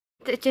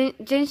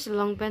change the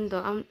long band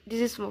though.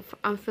 This is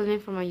I'm filming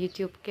for my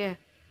YouTube. Okay.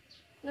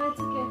 No, it's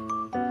okay.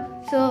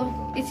 So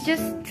it's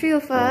just 3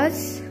 of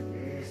us,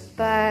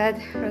 but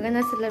we're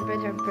gonna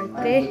celebrate her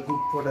birthday.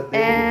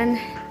 And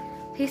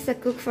he's the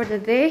cook for the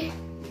day.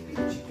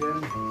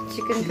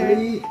 Chicken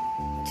curry.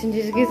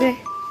 진지하게.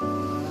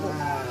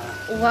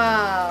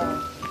 Wow.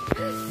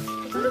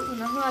 Itu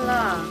na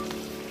hala.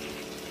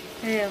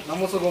 Hey.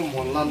 나무소금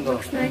몰란다.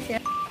 Looks nice,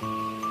 yeah.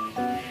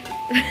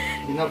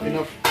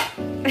 Enough.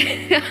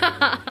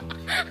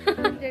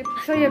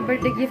 Show your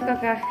birthday gift,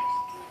 Kaka.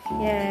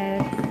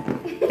 Yes.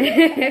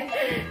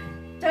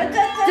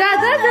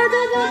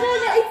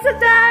 It's a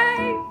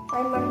time.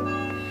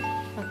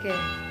 Okay.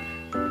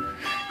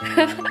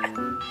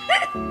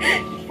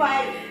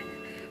 5,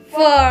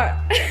 4,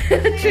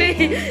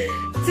 3,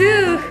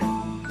 2,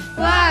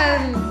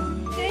 1.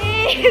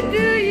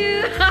 Do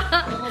you?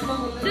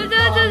 Do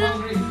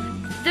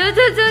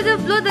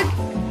blow the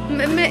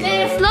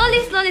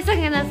slowly.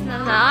 Second, 1,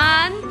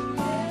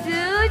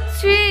 2,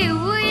 3.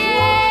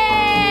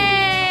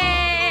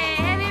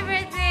 Happy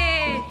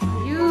birthday.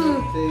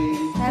 You.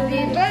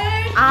 happy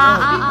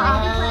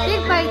birthday.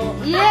 Big bite.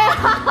 Yeah.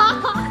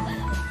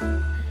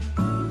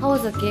 How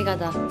was the cake,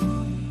 Ada?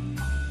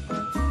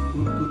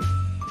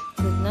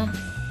 Good, na?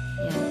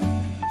 Yeah.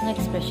 Next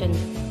expression.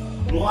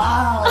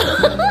 Wow.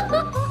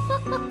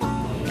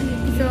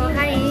 So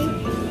hi,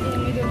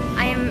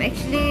 I am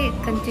actually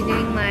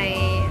continuing my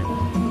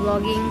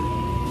vlogging.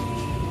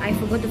 I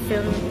forgot to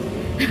film.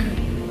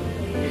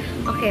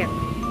 Okay,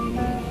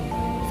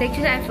 so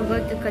actually I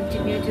forgot to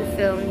continue to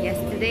film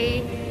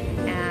yesterday,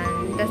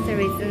 and that's the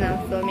reason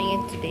I'm filming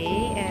it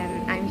today.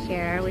 And I'm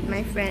here with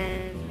my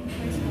friend.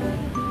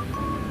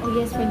 Oh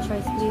yes, French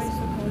fries, please.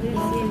 Yes,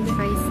 French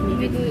fries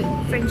needed.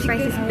 French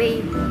fries is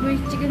paid.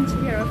 Chicken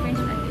chili or French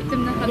fries?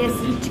 Yes,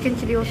 chicken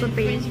chili also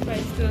paid. French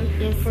fries too.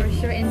 Yes, For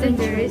sure. And then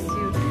there is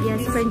you.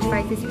 yes, French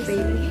fries is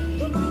paid.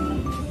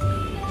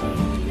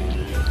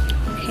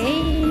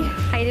 Hey,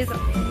 hi this.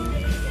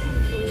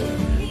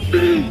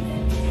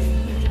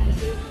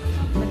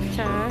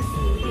 Cheers.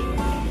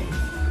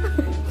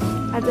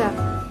 Aja.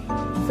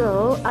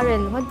 So,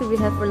 Aren, what do we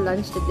have for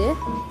lunch today?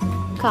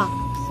 Ka.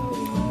 So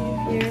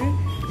we have here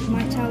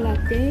matcha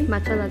latte,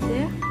 Matcha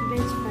latte,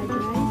 veg fried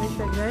rice, veg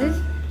fried rice,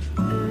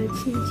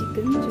 chili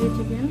chicken,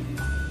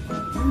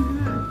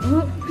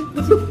 oh,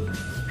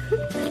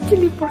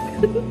 chili pork.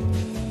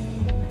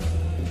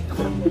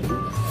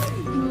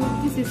 No,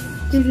 this is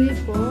chili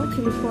pork,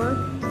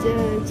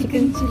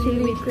 chicken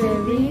chili with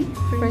gravy,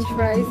 French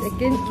fries,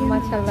 again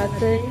matcha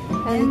latte,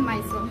 and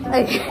myself.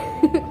 Okay.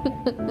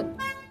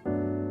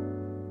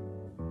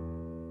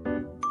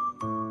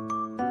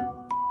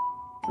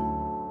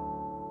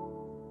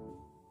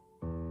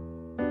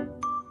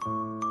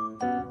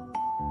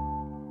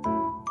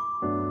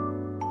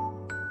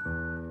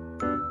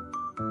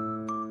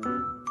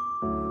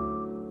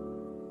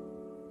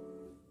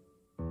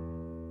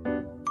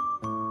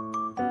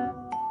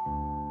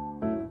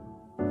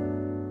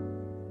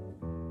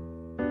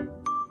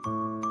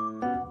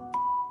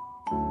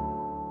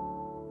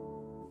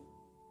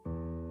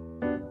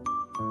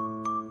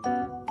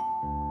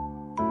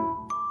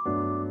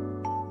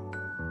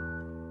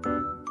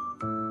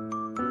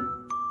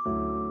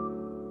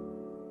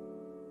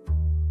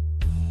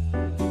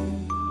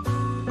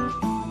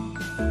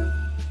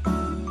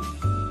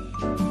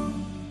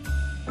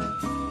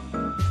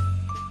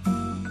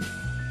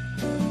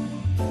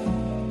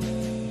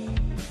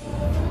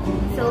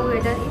 So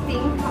we're done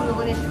eating. हम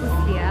लोगों ने ठूस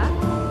लिया.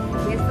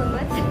 We have so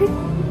much. We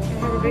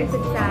had a very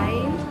good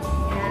time,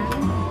 and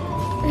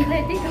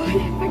I think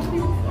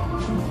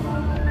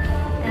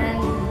and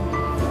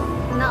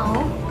now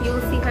you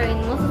will see her in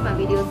most of my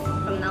videos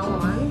from now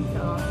on.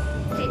 So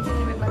stay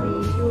tuned, everybody.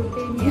 You will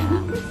pay me.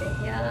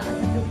 Yeah, I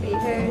have to pay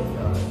her.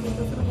 So thank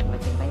you so much for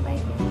watching. Bye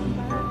bye.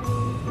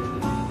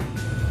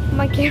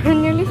 My camera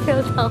nearly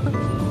fell down.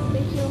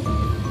 Thank you.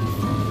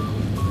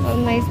 Oh,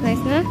 nice,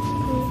 na?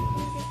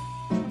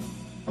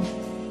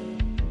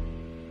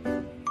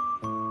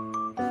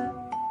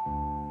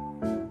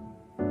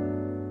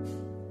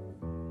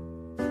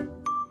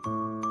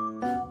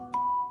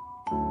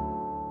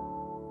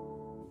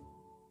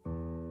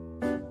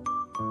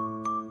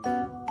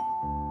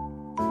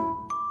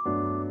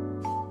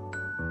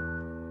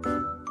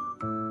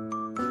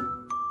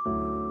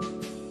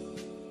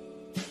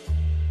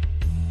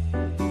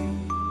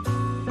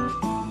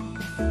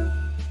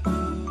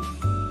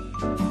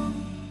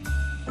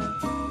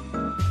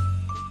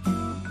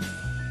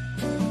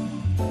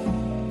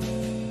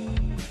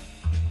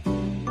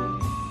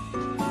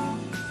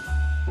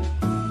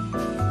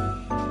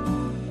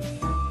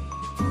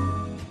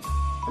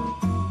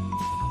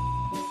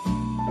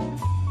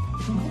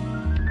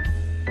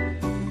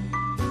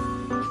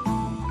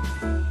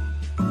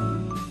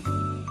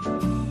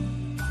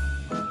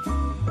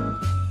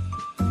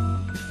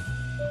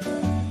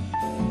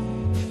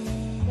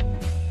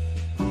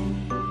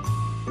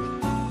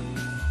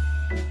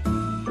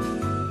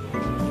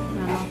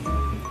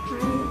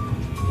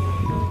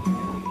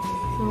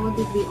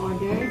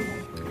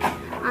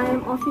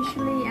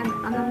 officially an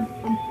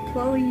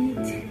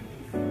unemployed.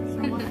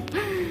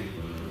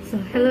 So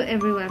hello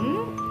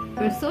everyone.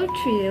 We're so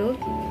thrilled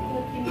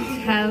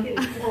to have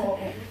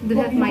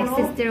my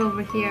sister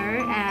over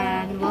here,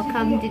 and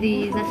welcome to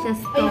the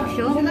Zasha's Talk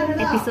Show,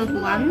 episode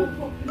 1.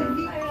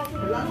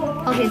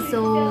 Okay,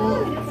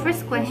 so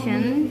first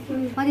question,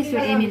 what is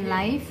your aim in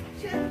life?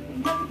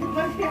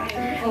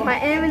 My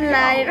aim in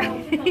life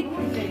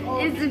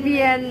is to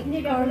be an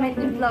government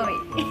employee.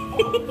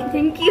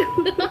 Thank you.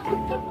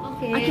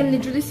 Okay. I can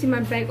literally see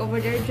my bag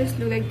over there. Just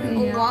look like,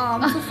 oh wow,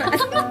 I'm so fat.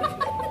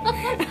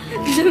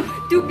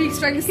 Too big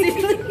trying to sit.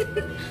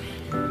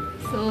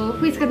 So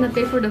who is gonna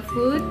pay for the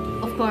food?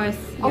 Of course,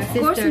 your sister.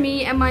 Of course,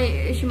 me and my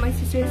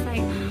sister is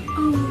like,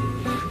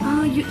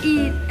 oh, you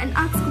eat and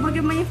ask about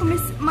your money from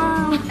his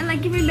mom and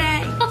like give me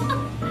back.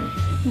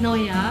 No,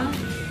 yeah.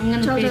 I'm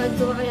gonna pay.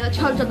 So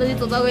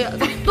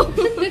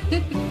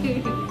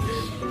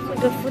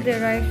the food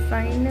arrived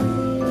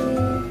finally.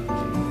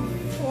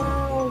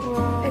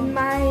 Wow. And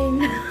mine.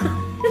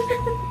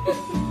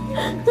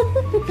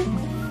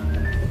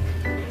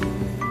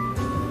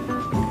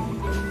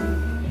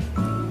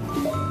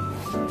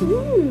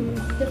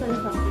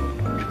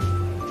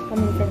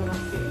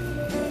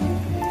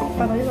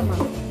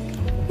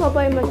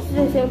 Bye-bye, my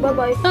sister saying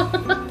bye-bye.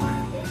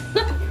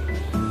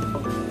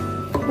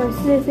 My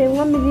sister saying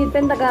 1 minute,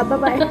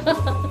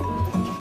 bye-bye.